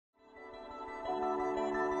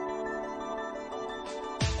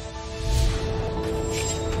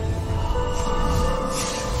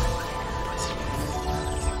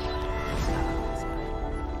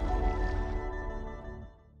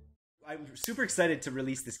super excited to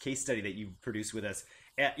release this case study that you've produced with us.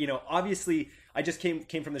 Obviously, I just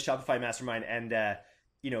came from the Shopify Mastermind, and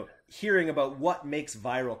hearing about what makes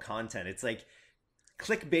viral content. It's like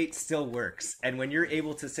clickbait still works, and when you're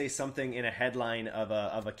able to say something in a headline of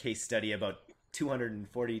a case study about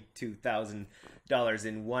 $242,000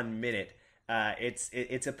 in 1 minute,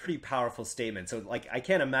 it's a pretty powerful statement. So like, I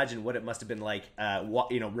can't imagine what it must have been like,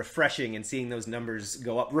 refreshing and seeing those numbers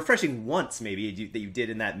go up. Refreshing once maybe that you did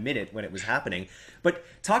in that minute when it was happening. But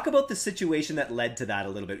talk about the situation that led to that a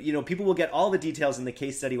little bit. People will get all the details in the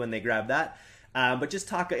case study when they grab that. But just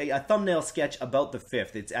talk a thumbnail sketch about the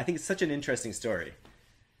fifth. I think it's such an interesting story.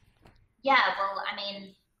 Yeah, well, I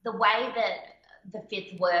mean, the way that the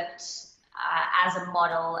fifth worked as a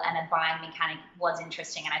model and a buying mechanic was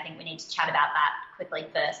interesting, and I think we need to chat about that quickly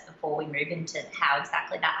first before we move into how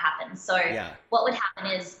exactly that happens. So What would happen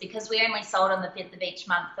is, because we only sold on the 5th of each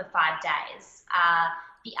month for 5 days,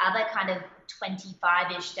 the other kind of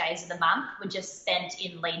 25-ish days of the month were just spent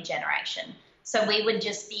in lead generation. So we would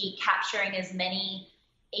just be capturing as many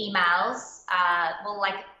emails,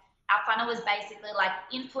 our funnel was basically like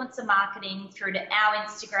influencer marketing through to our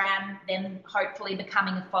Instagram, then hopefully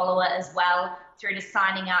becoming a follower as well, through to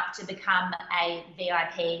signing up to become a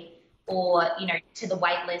VIP or, to the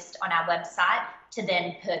wait list on our website, to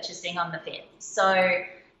then purchasing on the 5th. So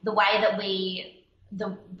the way that we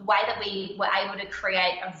were able to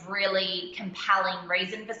create a really compelling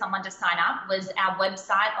reason for someone to sign up was our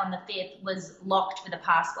website on the 5th was locked with a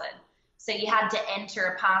password. So you had to enter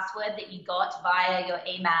a password that you got via your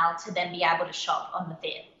email to then be able to shop on the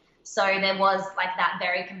 5th. So there was like that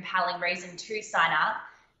very compelling reason to sign up.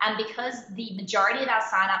 And because the majority of our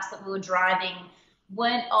signups that we were driving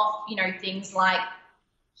weren't off, things like,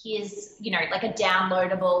 here's, like a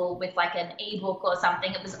downloadable with like an ebook or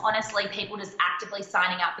something. It was honestly people just actively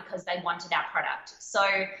signing up because they wanted our product. So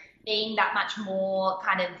being that much more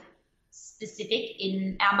kind of specific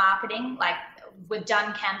in our marketing, like we've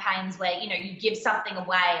done campaigns where, you give something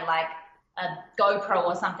away, like a GoPro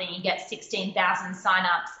or something, you get 16,000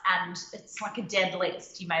 signups and it's like a dead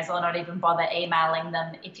list. You may as well not even bother emailing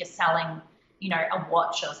them if you're selling, a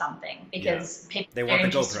watch or something, because people, they want the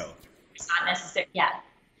GoPro. It's not necessary. Yeah.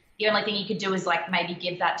 The only thing you could do is like maybe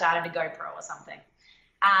give that data to GoPro or something.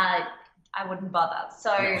 I wouldn't bother.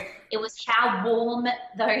 So It was how warm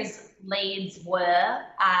those leads were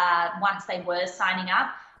once they were signing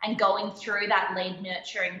up, and going through that lead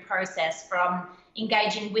nurturing process from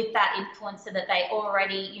engaging with that influencer that they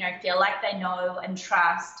already, feel like they know and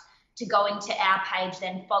trust, to going to our page,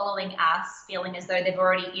 then following us, feeling as though they've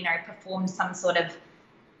already, performed some sort of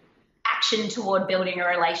action toward building a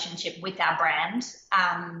relationship with our brand,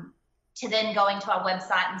 to then going to our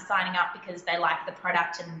website and signing up because they like the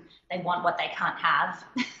product and they want what they can't have.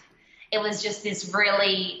 It was just this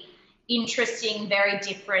really interesting, very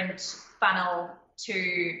different funnel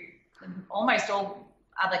to almost all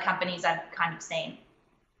other companies I've kind of seen.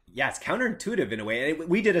 Yeah, it's counterintuitive in a way.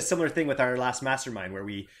 We did a similar thing with our last mastermind where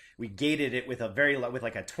we gated it with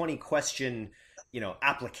like a 20 question,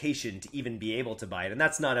 application to even be able to buy it. And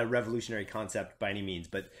that's not a revolutionary concept by any means,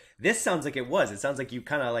 but this sounds like it was. It sounds like you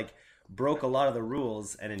kind of like broke a lot of the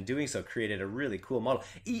rules, and in doing so created a really cool model.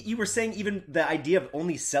 You were saying even the idea of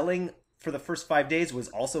only selling for the first 5 days was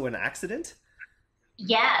also an accident?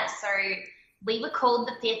 Yeah, so we were called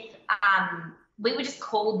the 5th. We were just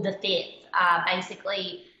called the 5th.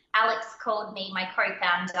 Basically, Alex called me, my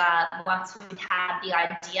co-founder, once we'd had the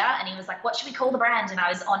idea, and he was like, what should we call the brand? And I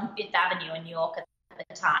was on 5th Avenue in New York at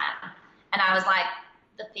the time. And I was like,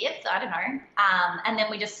 the 5th? I don't know. And then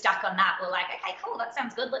we just stuck on that. We're like, okay, cool, that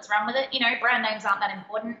sounds good. Let's run with it. Brand names aren't that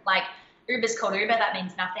important. Like, Uber's called Uber. That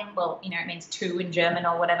means nothing. Well, it means two in German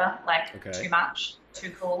or whatever. Like, Too much,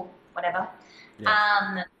 too cool, whatever.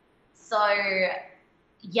 Yeah. So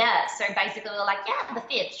basically we were like, yeah, the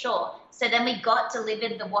 5th, sure. So then we got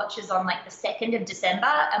delivered the watches on like the 2nd of December,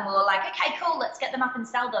 and we were like, okay, cool, let's get them up and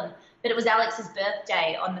sell them. But it was Alex's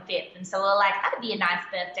birthday on the 5th. And so we were like, that'd be a nice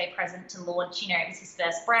birthday present to launch. It was his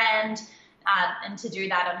first brand, and to do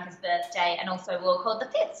that on his birthday. And also we were called the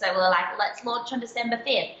 5th. So we were like, let's launch on December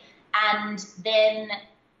 5th. And then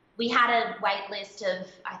we had a wait list of,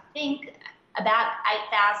 I think, about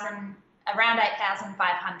around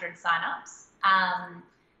 8,500 signups.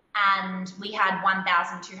 And we had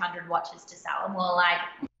 1,200 watches to sell. And we were like,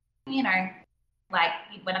 we're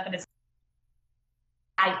not going to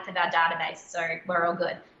 8th of our database, so we're all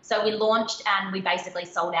good. So we launched and we basically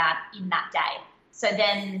sold out in that day. So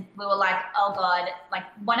then we were like, oh God, like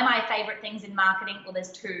one of my favorite things in marketing, well,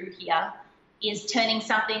 there's two here, is turning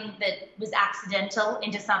something that was accidental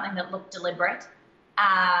into something that looked deliberate.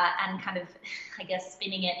 and kind of, I guess,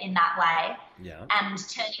 spinning it in that way, Yeah. and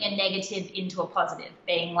turning a negative into a positive,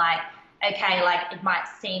 being like, okay, like it might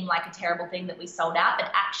seem like a terrible thing that we sold out,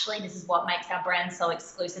 but actually this is what makes our brand so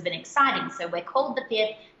exclusive and exciting. So we're called the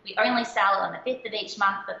fifth. We only sell on the 5th of each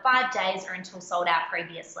month for 5 days or until sold out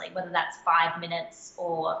previously, whether that's 5 minutes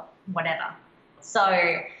or whatever. So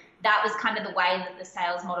that was kind of the way that the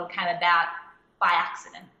sales model came about by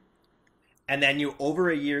accident. And then you, over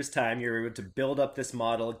a year's time, you're able to build up this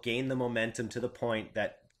model, gain the momentum to the point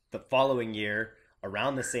that the following year,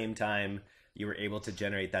 around the same time, you were able to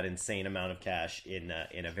generate that insane amount of cash in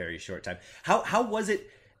a very short time. How was it?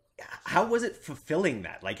 How was it fulfilling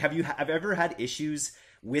that? Like, have ever had issues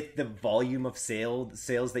with the volume of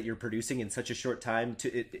sales that you're producing in such a short time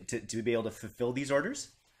to be able to fulfill these orders?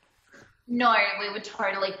 No, we were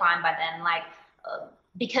totally fine by then. Like,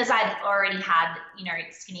 because I'd already had,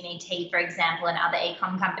 Skinny Me Tea, for example, and other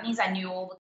e-com companies, I knew all the